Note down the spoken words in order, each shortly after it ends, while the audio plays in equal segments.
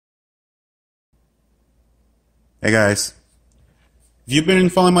Hey guys, if you've been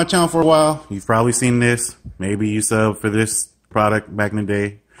following my channel for a while, you've probably seen this. Maybe you subbed for this product back in the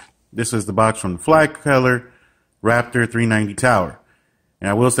day. This is the box from the FLYCOLOR Raptor 390 Tower. And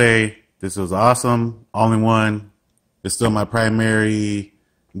I will say, this was awesome, all-in-one. It's still my primary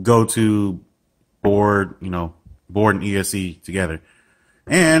go-to board, board and ESC together.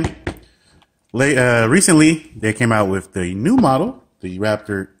 And recently, they came out with the new model, the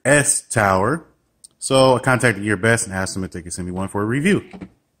Raptor S Tower. So I contacted Your Best and asked them if they could send me one for a review.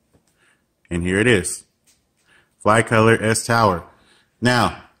 And here it is. FLYCOLOR S Tower.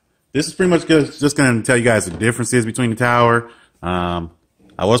 Now, this is pretty much just going to tell you guys the differences between the tower. I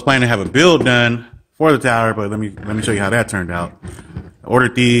was planning to have a build done for the tower, but let me show you how that turned out. I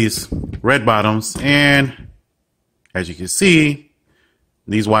ordered these red bottoms, and as you can see,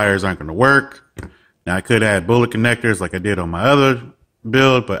 these wires aren't going to work. Now, I could add bullet connectors like I did on my other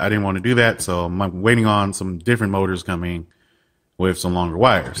build, but I didn't want to do that, so I'm waiting on some different motors coming with some longer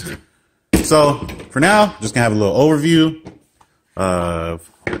wires. So for now, just gonna have a little overview of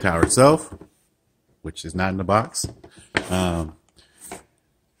the tower itself, which is not in the box.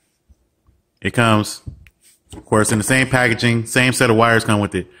 It comes, of course, in the same packaging, same set of wires come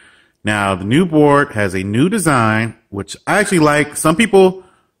with it. Now, the new board has a new design, which I actually like. Some people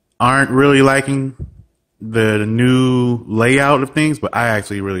aren't really liking the new layout of things, but I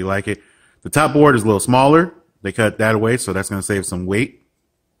actually really like it. The top board is a little smaller. They cut that away, so that's going to save some weight.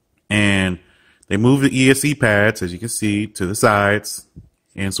 And they moved the ESC pads, as you can see, to the sides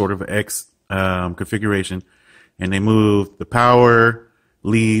in sort of an X configuration. And they moved the power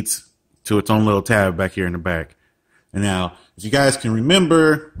leads to its own little tab back here in the back. And now, if you guys can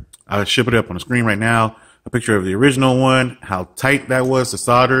remember, I'll ship it up on the screen right now, a picture of the original one, how tight that was to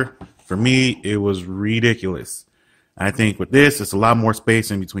solder. For me, it was ridiculous. I think with this, it's a lot more space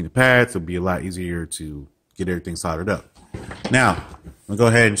in between the pads. It'll be a lot easier to get everything soldered up. Now, I'll go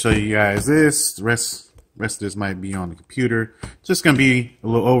ahead and show you guys this. The rest of this might be on the computer. Just going to be a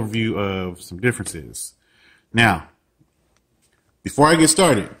little overview of some differences. Now, before I get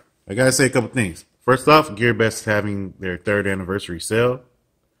started, I got to say a couple things. First off, Gear Best is having their 3rd anniversary sale.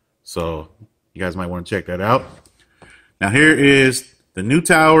 So, you guys might want to check that out. Now, here is the new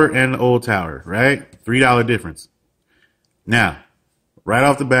tower and the old tower, right? $3 difference. Now, right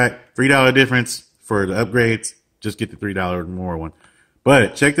off the bat, $3 difference for the upgrades. Just get the $3 more one.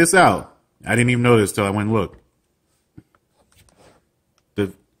 But check this out. I didn't even know this till I went and looked.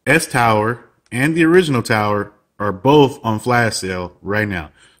 The S Tower and the original tower are both on flash sale right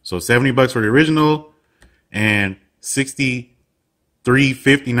now. So $70 for the original and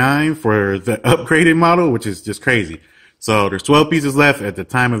 $63.59 for the upgraded model, which is just crazy. So there's 12 pieces left at the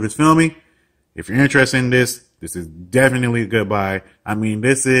time of this filming. If you're interested in this, this is definitely a good buy. I mean,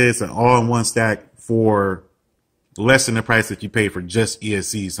 this is an all-in-one stack for less than the price that you pay for just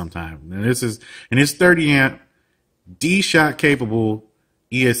ESC sometimes. And this is, and it's 30 amp D-Shock capable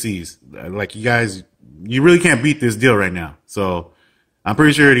ESCs. Like, you guys, you really can't beat this deal right now. So I'm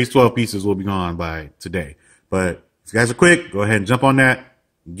pretty sure these 12 pieces will be gone by today. But if you guys are quick, go ahead and jump on that.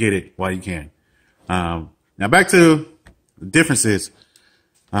 Get it while you can. Now back to the differences.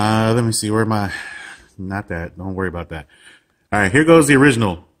 Let me see, where am I? Not that. Don't worry about that. All right, here goes the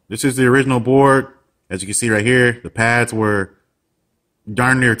original. This is the original board. As you can see right here, the pads were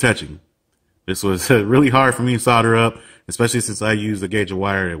darn near touching. This was really hard for me to solder up, especially since I used a gauge of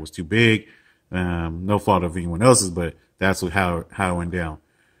wire that was too big. No fault of anyone else's, but that's how it went down.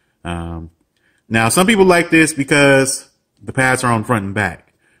 Now, some people like this because the pads are on front and back.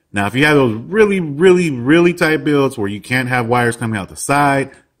 Now, if you have those really tight builds where you can't have wires coming out the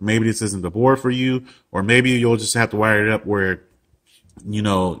side, maybe this isn't the board for you, or maybe you'll just have to wire it up where, you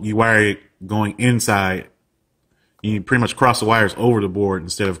wire it going inside. You pretty much cross the wires over the board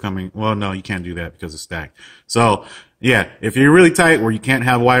instead of coming. Well, no, you can't do that because it's stacked. So, yeah, if you're really tight where you can't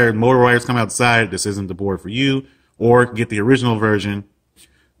have motor wires come out the side, this isn't the board for you. Or get the original version,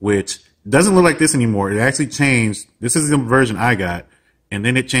 which doesn't look like this anymore. It actually changed. This is the version I got. And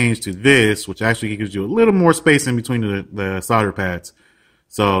then it changed to this, which actually gives you a little more space in between the solder pads.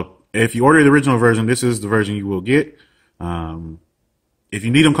 So if you order the original version, this is the version you will get. If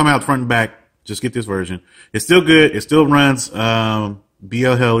you need them come out front and back, just get this version. It's still good. It still runs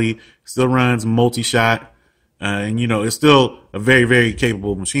BLHeli, still runs multi-shot. And, it's still a very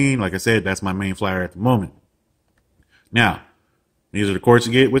capable machine. Like I said, that's my main flyer at the moment. Now, these are the cords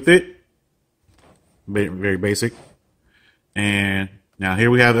you get with it. Very basic. And now here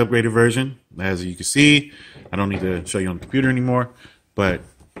we have the upgraded version. As you can see, I don't need to show you on the computer anymore, but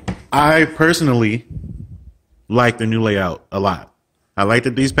I personally like the new layout a lot. I like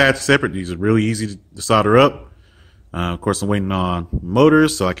that these pads are separate. These are really easy to solder up. Of course, I'm waiting on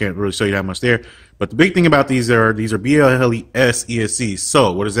motors, so I can't really show you that much there. But the big thing about these are BLHeli S ESC.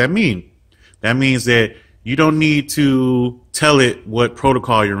 So what does that mean? That means that you don't need to tell it what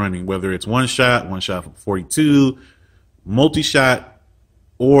protocol you're running, whether it's one shot for 42, multi-shot,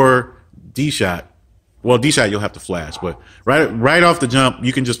 or D-shot. Well, D-shot you'll have to flash, but right off the jump,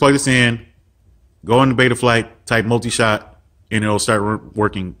 you can just plug this in, go into beta flight, type multi-shot, and it'll start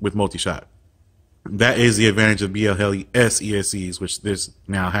working with multi-shot. That is the advantage of BLHeli S ESCs, which this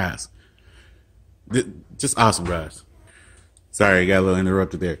now has. Just awesome, guys. Sorry, I got a little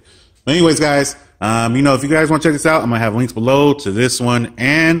interrupted there. But anyways, guys, you know, if you guys want to check this out, I'm going to have links below to this one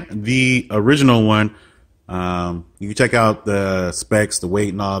and the original one. You can check out the specs, the weight,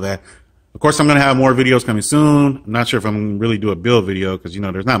 and all that. Of course, I'm going to have more videos coming soon. I'm not sure if I'm going to really do a build video because, you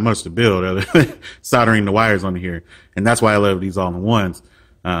know, there's not much to build other than soldering the wires on here. And that's why I love these all-in-ones.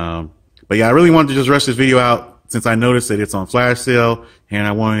 But yeah, I really wanted to just rush this video out since I noticed that it's on flash sale, and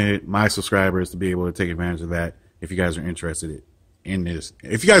I wanted my subscribers to be able to take advantage of that if you guys are interested in this.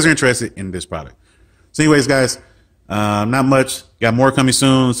 If you guys are interested in this product. So anyways, guys, not much. Got more coming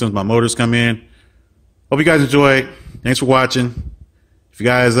soon since my motors come in. Hope you guys enjoy. Thanks for watching. If you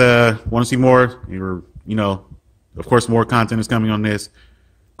guys want to see more, or, you know, of course, more content is coming on this,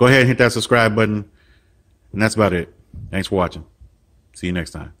 go ahead and hit that subscribe button. And that's about it. Thanks for watching. See you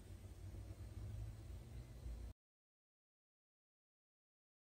next time.